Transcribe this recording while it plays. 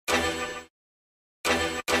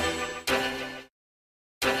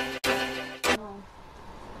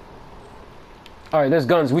All right, there's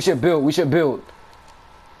guns. We should build. We should build.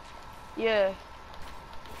 Yeah.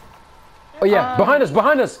 Oh yeah, behind us,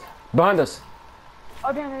 behind us, behind us.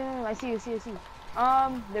 Oh damn! I see you.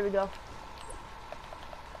 There we go.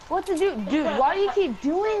 What to do, dude? Why do you keep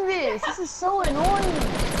doing this? This is so annoying.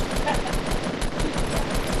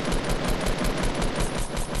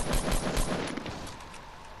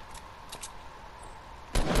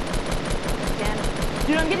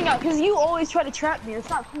 Dude, I'm getting out because you always try to trap me. It's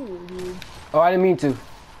not cool, dude. Oh, I didn't mean to.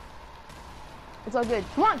 It's all good.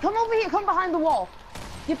 Come on, come over here. Come behind the wall.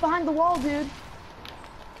 Get behind the wall, dude.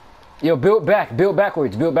 Yo, build back. Build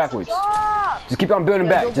backwards. Build backwards. Stop! Just keep on building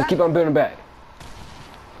back. Just keep on building back.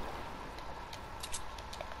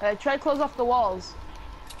 Try to close off the walls.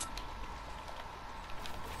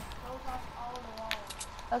 Close off all the walls.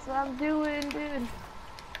 That's what I'm doing, dude.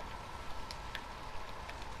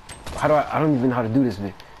 How do I don't even know how to do this,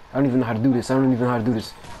 man. I don't even know how to do this. I don't even know how to do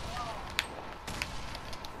this.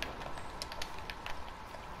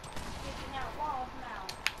 Taking out walls now.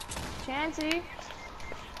 Chansey.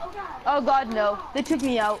 Oh god. Oh god, no. They took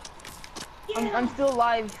me out. I'm still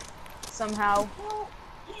alive somehow.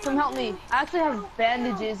 Come help me. I actually have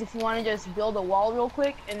bandages if you want to just build a wall real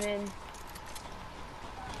quick and then,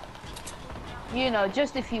 you know,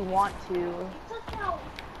 just if you want to. Took out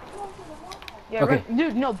one to the wall. Yeah, Okay. right.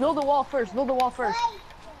 Dude, no, build a wall first. Build a wall first.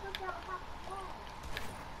 Took out half the wall.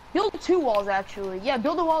 Build 2 walls actually. Yeah,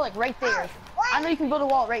 build a wall like right there. I know you can build a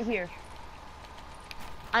wall right here.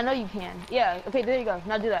 I know you can. Yeah, okay, there you go.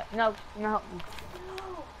 Now do that. Now help me.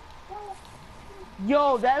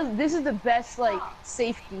 Yo, this is the best like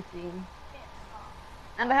safety thing.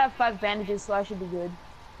 And I have 5 bandages, so I should be good.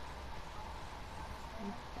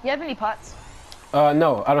 You have any pots?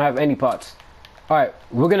 No, I don't have any pots. All right,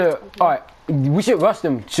 we're gonna. All right, we should rush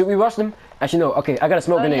them. Should we rush them? Actually, no. Okay, I got a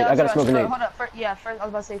smoke grenade. Yeah, I got a let's smoke rush. grenade. Hold up. First, I was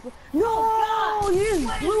about to say. No, you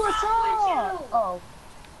just blew us up.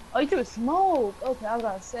 Oh, you threw a smoke. Okay, I was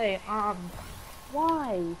about to say.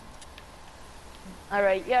 Why? All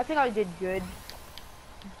right. Yeah, I think I did good.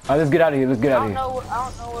 All right, let's get out of here. Let's get out of here. I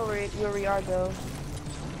don't know where we are though.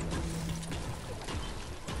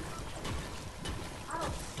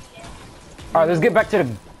 All right, let's get back to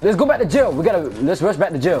the. Let's go back to jail. Let's rush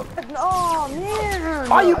back to jail. Oh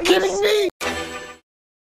man! Are you kidding me?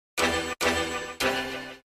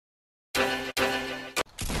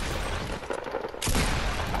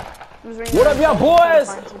 What up, y'all boys?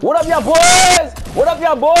 What up, y'all boys? What up,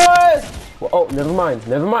 y'all boys? Well, oh, never mind.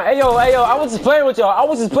 Never mind. Hey, yo, I was just playing with y'all. I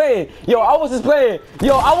was just playing. Yo, I was just playing.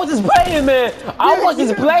 Yo, I was just playing, man. I was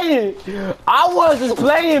just playing. I was just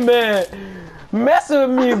playing, man.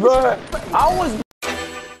 Messing with me, bro. I was.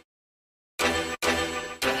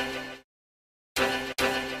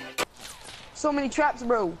 So many traps,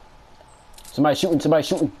 bro. Somebody shooting. Somebody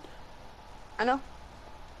shooting. I know.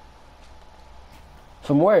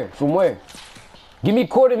 From where? From where? Give me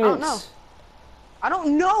coordinates. I don't know. I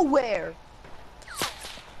don't know where.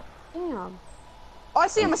 Damn. Oh, I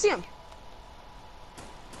see him. I see him.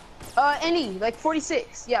 NE, like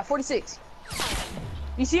 46. Yeah, 46.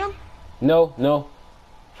 You see him? No, no.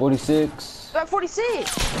 46.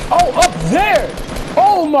 46. Oh, up there!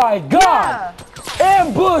 Oh my God! Yeah.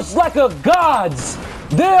 Ambush like a gods.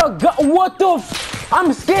 They're what the f?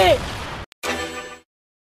 I'm scared.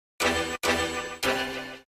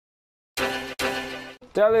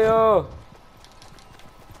 Delio.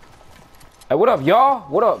 Hey, what up, y'all?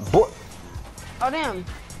 What up, boy? Oh damn.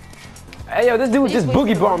 Hey, yo, this dude just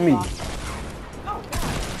boogie bombed me.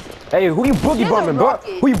 Hey, who you boogie bombing, bro?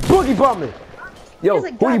 Who you boogie bombing? Yo, who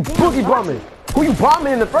you boogie bombing? Who you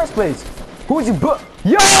bombing in the first place? Who's you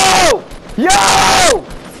Yo! Yo!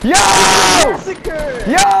 Yo! Massacre!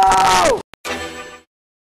 Yo!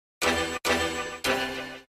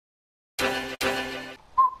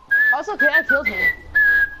 Also, okay, I killed him.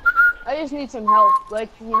 I just need some help. Like,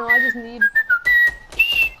 you know, I just need...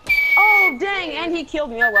 Oh, dang! And he killed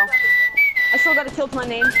me. Oh, well. I still got a kill to my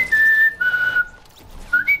name.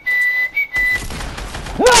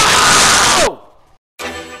 No!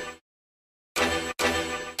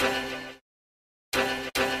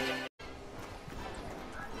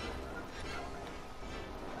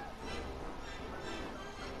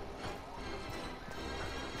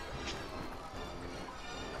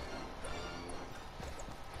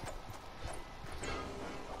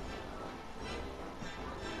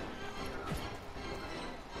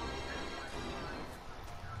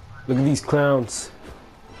 Look at these clowns.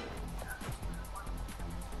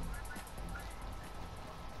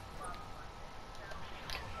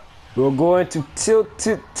 We're going to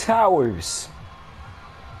Tilted Towers.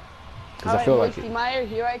 Because I feel like it. Meyer,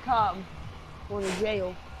 here I come. Going to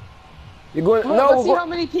jail. You're going. Look, No. let's see how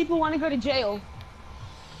many people want to go to jail.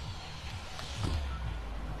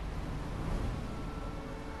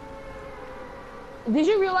 Did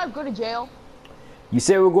you real life go to jail? You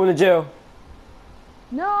said we're going to jail.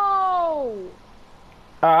 No.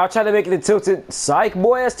 I'll try to make it a tilted. Psych,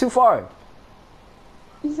 boy, that's too far.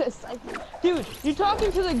 He says, dude, you're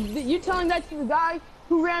talking to you telling that to the guy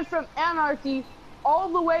who ran from anarchy all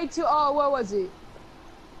the way to what was it?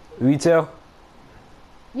 Retail.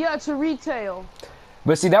 Yeah, to retail.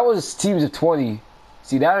 But see, that was teams of 20.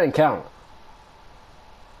 See, that didn't count.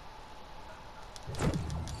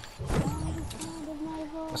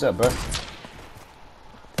 What's up, bro?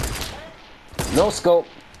 No scope.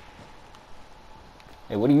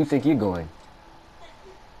 Hey, where do you think you're going?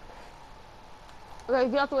 Okay,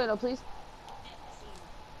 get out the way though, please.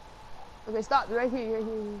 Okay, stop. Right here, right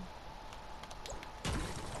here.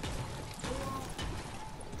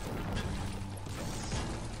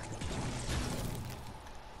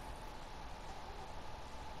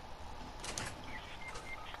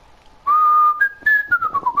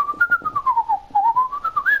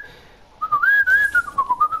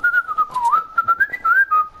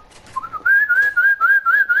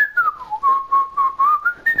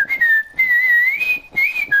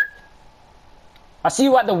 I see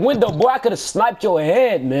you at the window, boy. I could have sniped your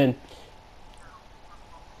head, man.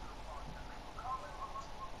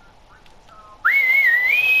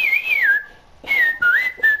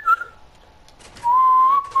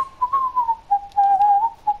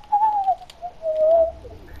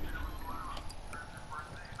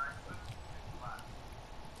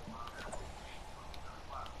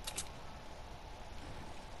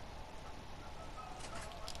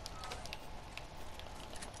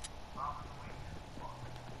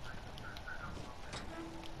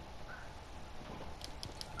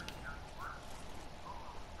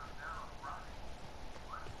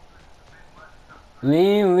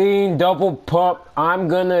 Lean, lean, double pump. I'm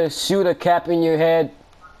gonna shoot a cap in your head.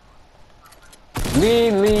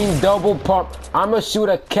 Lean, lean, double pump. I'm gonna shoot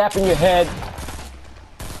a cap in your head.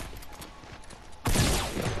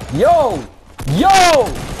 Yo! Yo!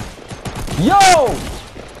 Yo!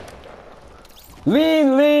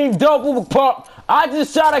 Lean, lean, double pump. I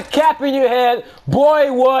just shot a cap in your head.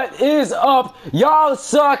 Boy, what is up? Y'all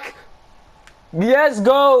suck. Let's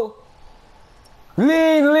go.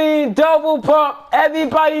 Lean, lean, double pump.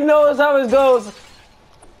 Everybody knows how it goes.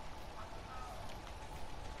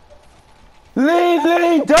 Lean,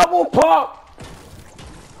 lean, double pump.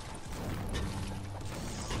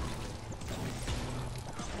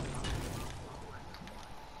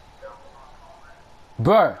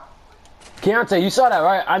 Bruh. Keontae, you saw that,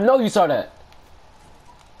 right? I know you saw that.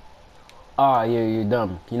 Ah, yeah, you're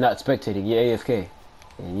dumb. You're not spectating. You're AFK.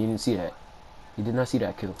 And you didn't see that. You did not see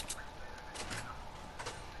that kill.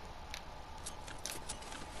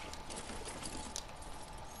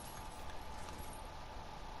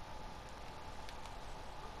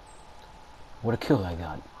 What a kill I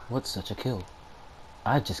got. What's such a kill?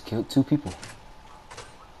 I just killed 2 people.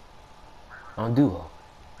 On duo.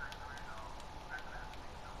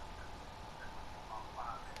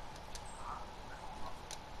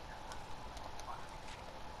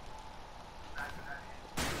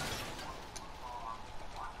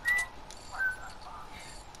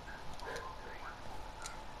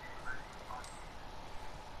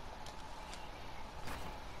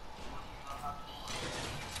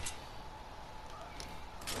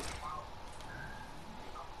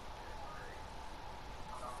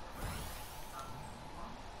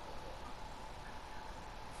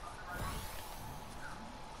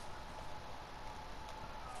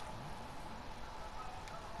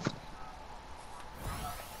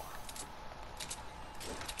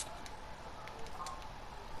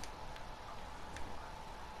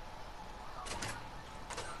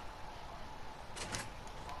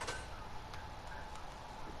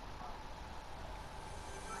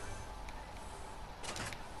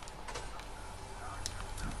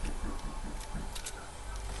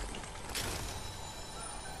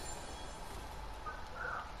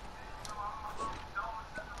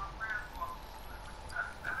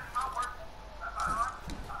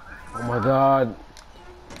 Oh my god.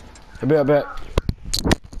 I bet.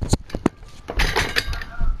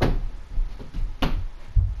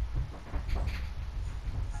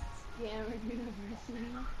 Stanford University.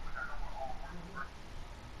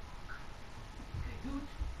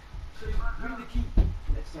 Bring the key.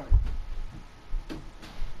 Let's start.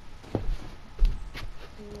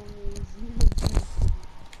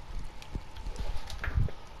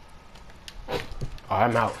 Alright,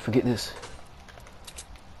 I'm out. Forget this.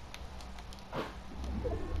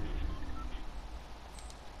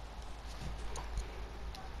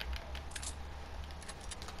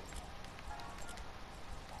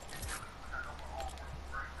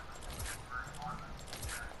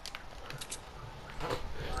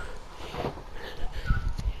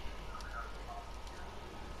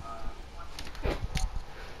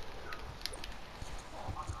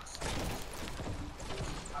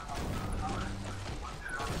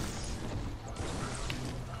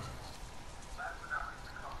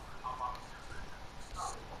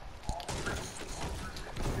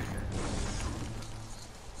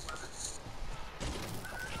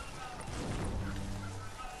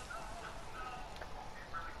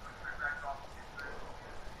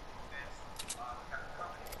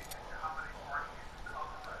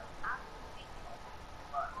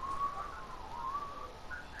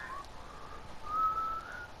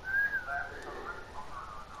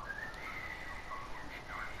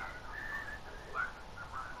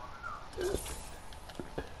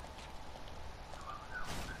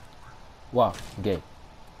 Wow, gay.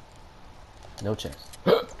 No chance.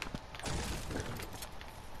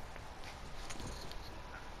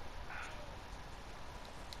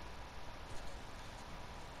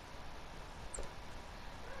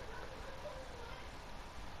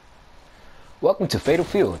 Welcome to Fatal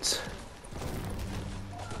Fields.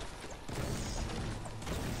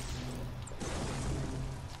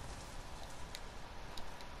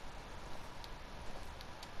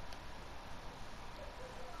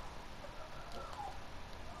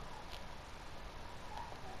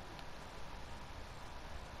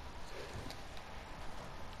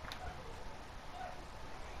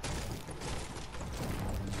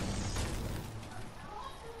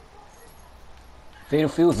 Fatal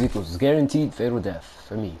Fields equals guaranteed fatal death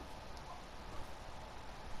for me.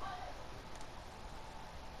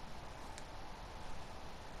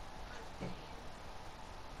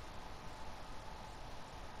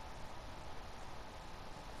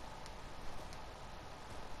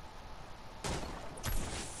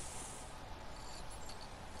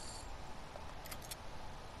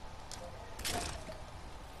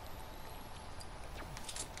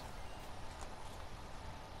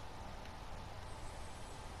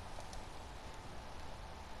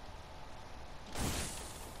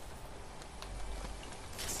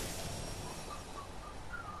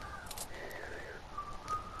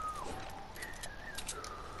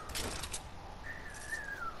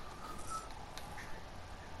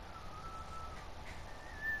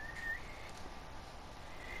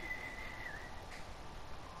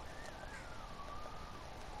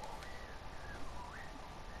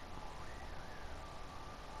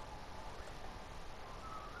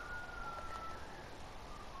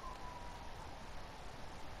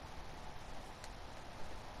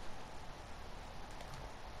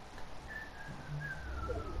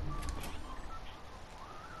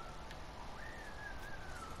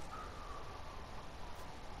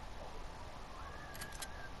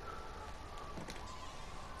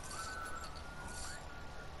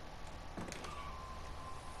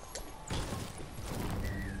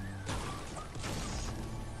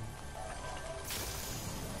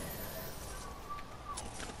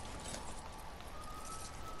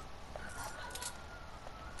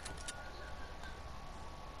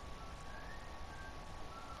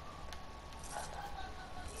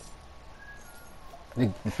 The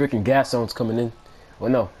freaking gas zone's coming in. Well,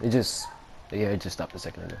 no, it just stopped a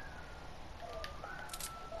second ago.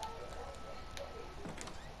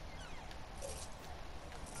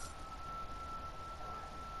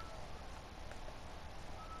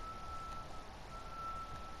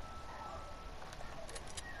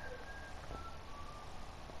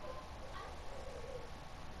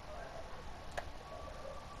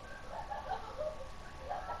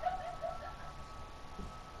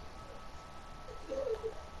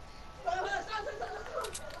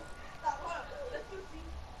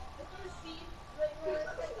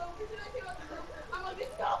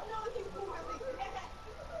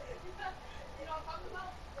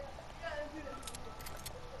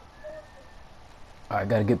 Alright,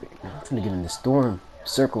 gotta get. I'm finna get in the storm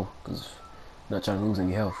circle because I'm not trying to lose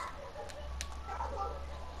any health.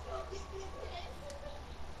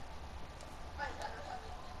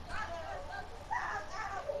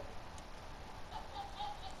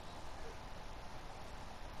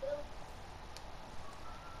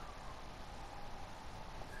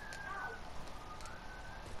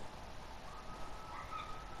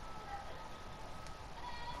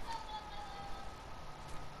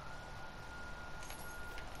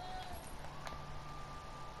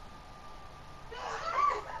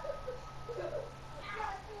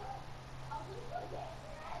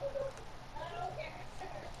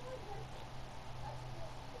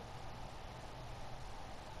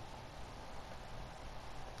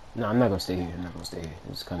 No, I'm not gonna stay here. I'm not gonna stay here.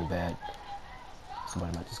 It's kind of bad.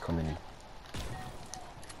 Somebody might just come in.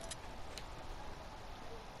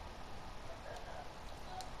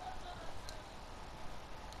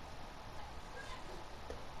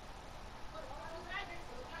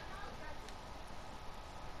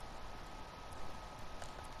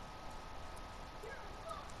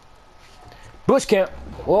 Bush camp.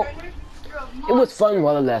 Well, it was fun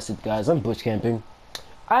while it lasted, guys. I'm bush camping.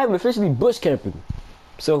 I am officially bush camping.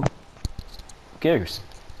 So, who cares?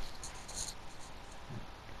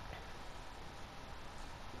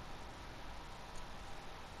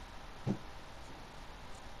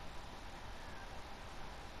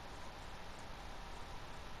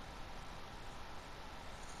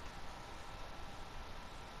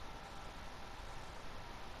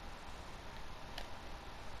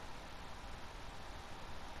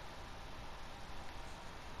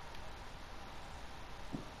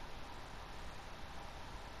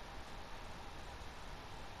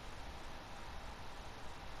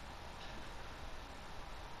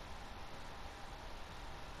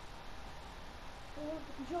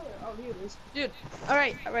 Oh, here it is. Dude.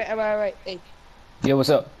 Alright. Hey, Yeah, what's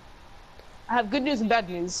up? I have good news and bad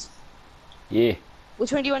news. Yeah,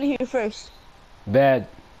 Which one do you want to hear first? bad.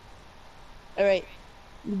 Alright.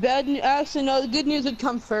 The bad news, actually no, the good news would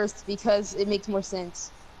come first because it makes more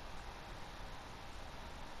sense.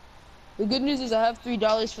 The good news is I have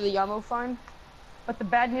 $3 for the Yamo fund, but the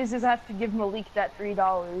bad news is I have to give Malik that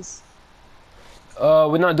 $3.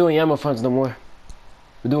 We're not doing ammo funds no more.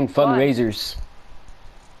 We're doing fundraisers.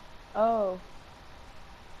 Oh.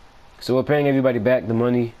 So we're paying everybody back the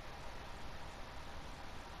money.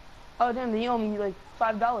 Oh damn, then you owe me like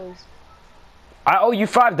 $5. I owe you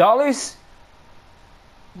 $5?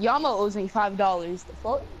 Yamo owes me $5. The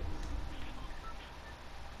fuck?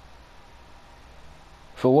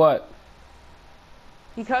 For what?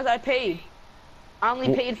 Because I paid. I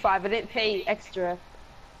only paid 5. I didn't pay extra.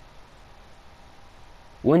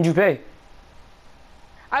 When'd you pay?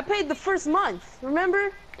 I paid the first month.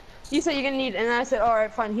 Remember? You said you're gonna need, and I said, all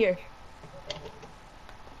right, fine, here.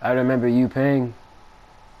 I remember you paying.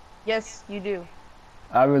 Yes, you do.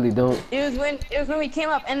 I really don't. It was when we came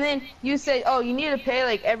up, and then you said, oh, you need to pay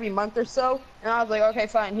like every month or so, and I was like, okay,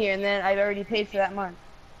 fine, here, and then I'd already paid for that month.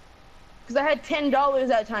 Because I had $10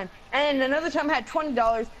 that time, and another time I had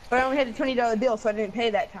 $20, but I only had a $20 bill, so I didn't pay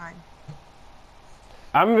that time.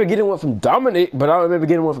 I remember getting one from Dominic, but I don't remember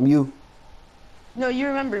getting one from you. No, you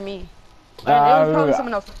remember me. And I it was probably remember-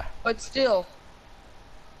 someone else, but still.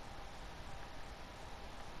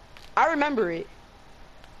 I remember it.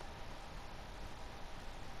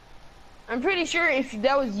 I'm pretty sure if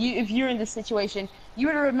that was you, if you're in this situation, you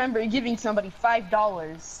would remember giving somebody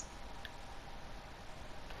 $5.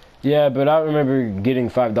 Yeah, but I remember getting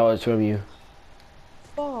 $5 from you.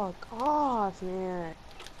 Fuck off, man.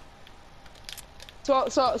 So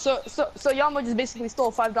Yamo just basically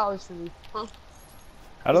stole $5 from me, huh?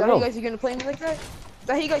 I Is don't that how you know. guys are gonna play me like that? Is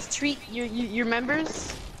that how you guys treat your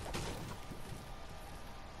members?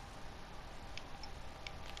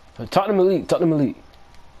 Talk to Malik. Talk to Malik.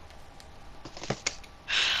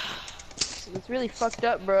 It's really fucked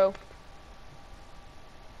up, bro.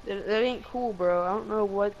 That ain't cool, bro. I don't know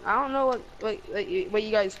what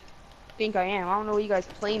you guys think I am. I don't know what you guys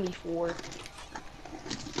play me for. Like,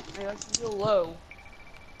 that's real low.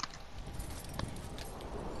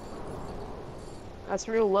 That's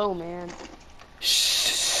real low, man.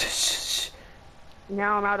 Shh.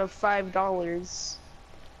 Now I'm out of $5.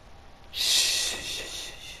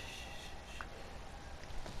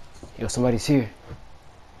 Yo, somebody's here.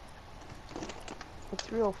 It's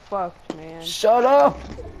real fucked, man. Shut up.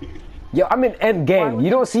 Yo, I'm in end game. You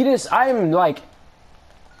don't see this? I am like.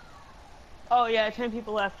 Oh yeah, 10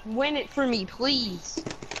 people left. Win it for me, please.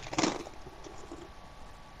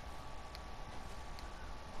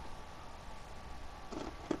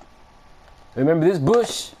 Remember this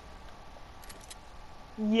bush?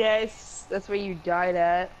 Yes, that's where you died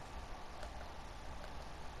at.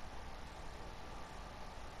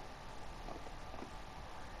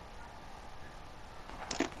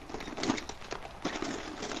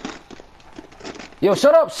 Yo,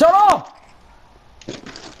 shut up! Shut up!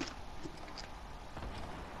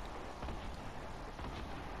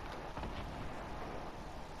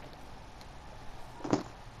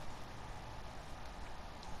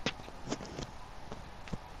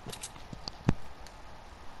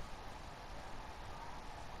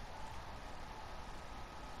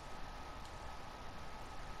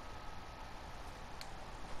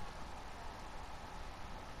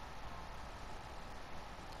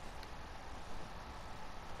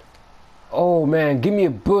 Oh man, give me a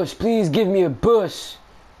bush. Please give me a bush.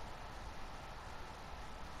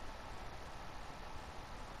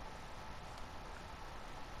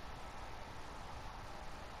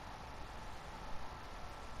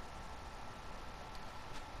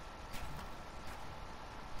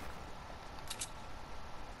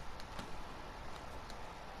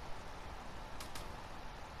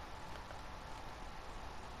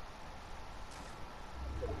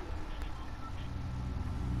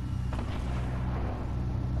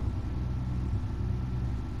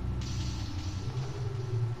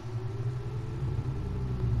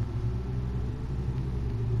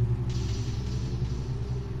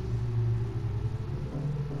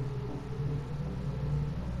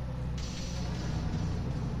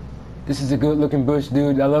 This is a good looking bush,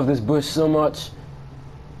 dude. I love this bush so much.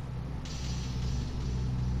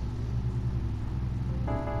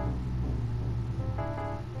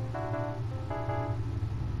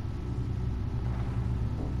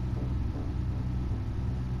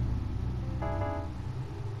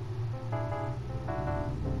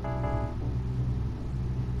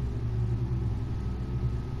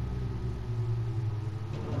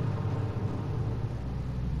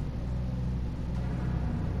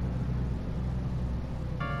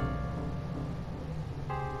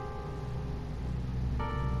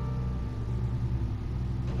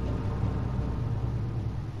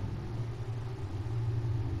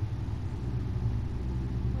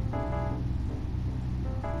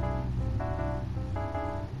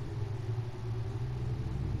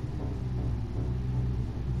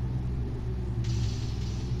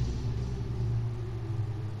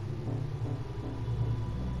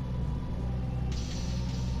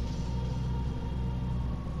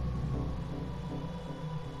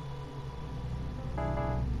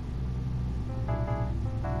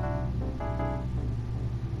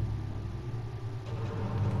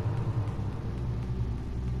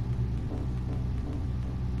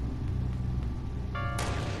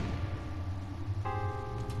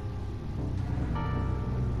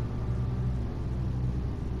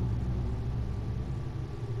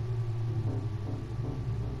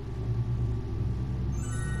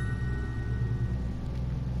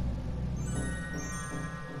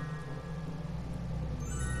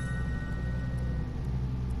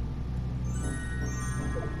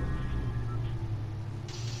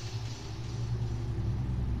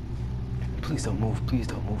 Please don't move. Please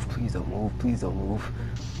don't move. Please don't move. Please don't move.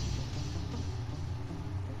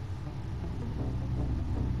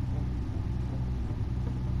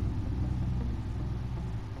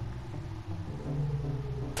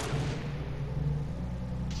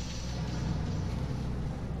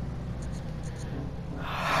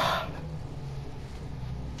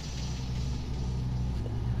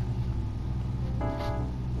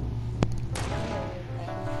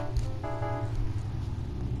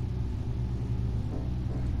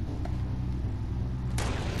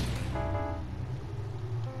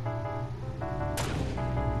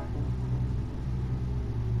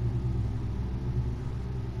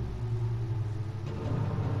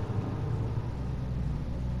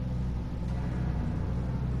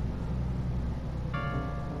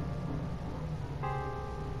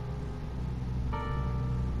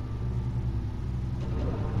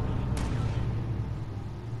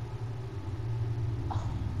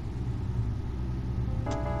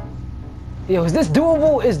 Yo, is this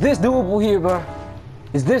doable? Is this doable here, bro?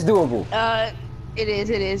 Is this doable? It is,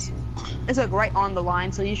 it is. It's like right on the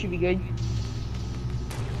line, so you should be good.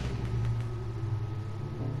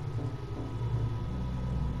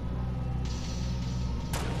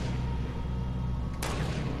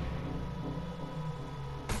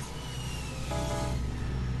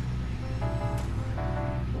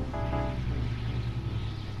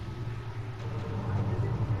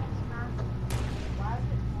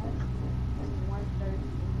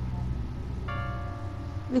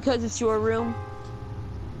 Because it's your room.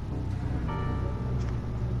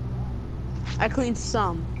 I cleaned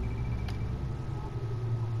some.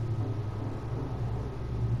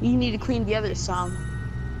 You need to clean the other some.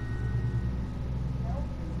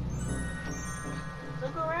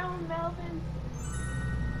 Look around, Melvin.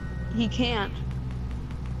 He can't.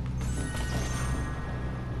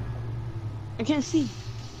 I can't see.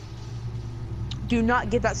 Do not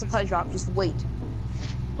get that supply drop. Just wait.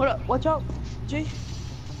 Hold up. Watch out, Jay.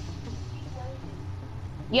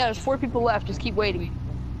 Yeah, there's 4 people left. Just keep waiting.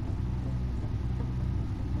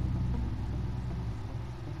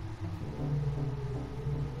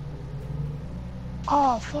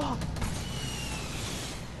 Oh, fuck.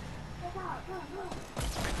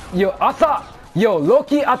 Yo,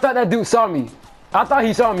 low-key, I thought that dude saw me. I thought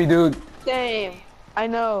he saw me, dude. Same. I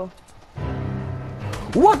know.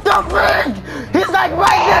 What the frick? He's like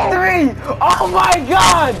right next to me! Oh my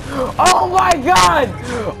god! Oh my god!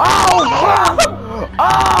 Oh fuck!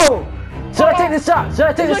 Oh! Should I take this shot? Should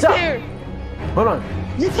I take this shot? There. Hold on.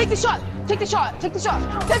 You take the shot! Take the shot! Take the shot!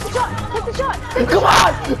 Take the shot! Take the shot! Come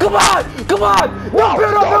on! Come on! Come on! No,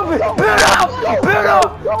 build up! Build up! Build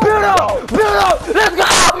up! Build up! Build up! Let's go!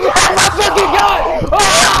 Oh my fucking god!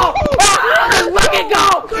 Oh! Let's fucking go!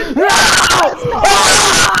 No!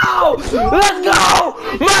 Oh! Let's go!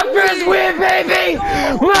 My first win, baby!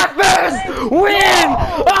 My first win!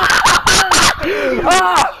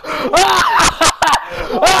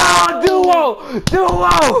 Oh, duo!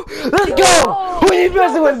 Let's go! Who are you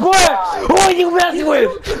messing with, boy? Who are you messing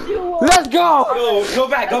with? Let's go! Go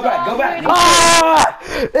back. Ah!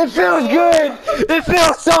 It feels good! It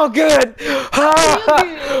feels so good!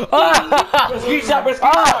 Screenshot,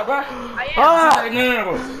 bro.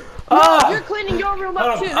 No, you're cleaning your room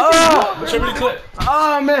up too. Show me the clip.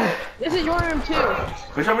 Oh, man! This is your room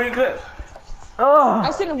too. Show me the clip. Oh!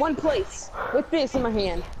 I sit in one place with this in my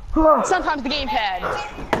hand. Oh, Sometimes the gamepad.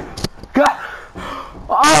 God!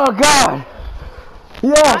 Oh, God! I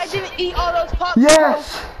Yes! didn't eat all those pops.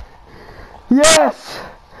 Yes! Yes!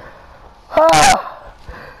 Ah!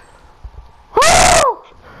 Woo!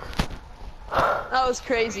 That was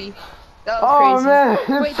crazy. That was Oh, crazy. man!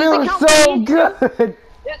 It Wait, feels does it count so for me? good!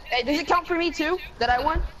 Does it count for me too that I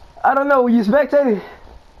won? I don't know, were you spectating?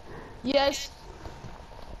 Yes.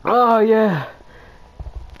 Oh, yeah.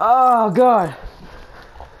 Oh, God.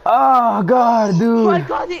 Oh, God, dude. I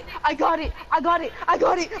got it! I got it! I got it! I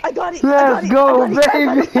got it! I got it! Let's go,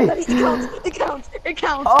 baby! It counts! It counts! It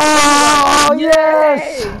counts! Oh,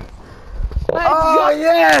 yes! Let's Oh, go.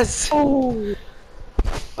 yes! Oh,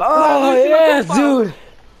 Oh, yes, dude!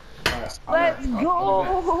 let's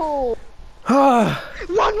go! Oh,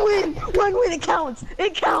 One win! One win! It counts!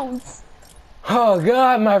 It counts!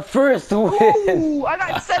 God, my first win! Ooh, I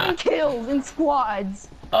got 7 kills in squads.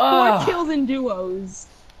 4 Oh, kills in duos.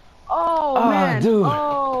 Oh, Oh, man. dude.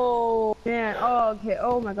 Oh, man. Oh, okay.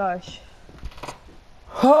 Oh, my gosh.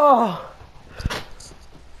 oh,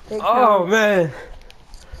 It oh, counts. man.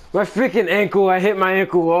 My freaking ankle, I hit my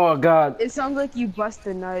ankle, oh, God. It sounds like you bust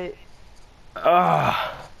a nut.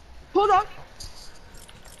 Ah. Hold on.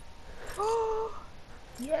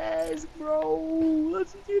 Yes, bro.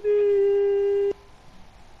 Let's get it.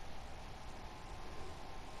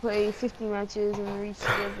 play 50 matches and reach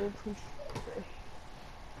level 24.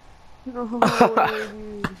 No way,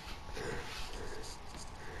 dude.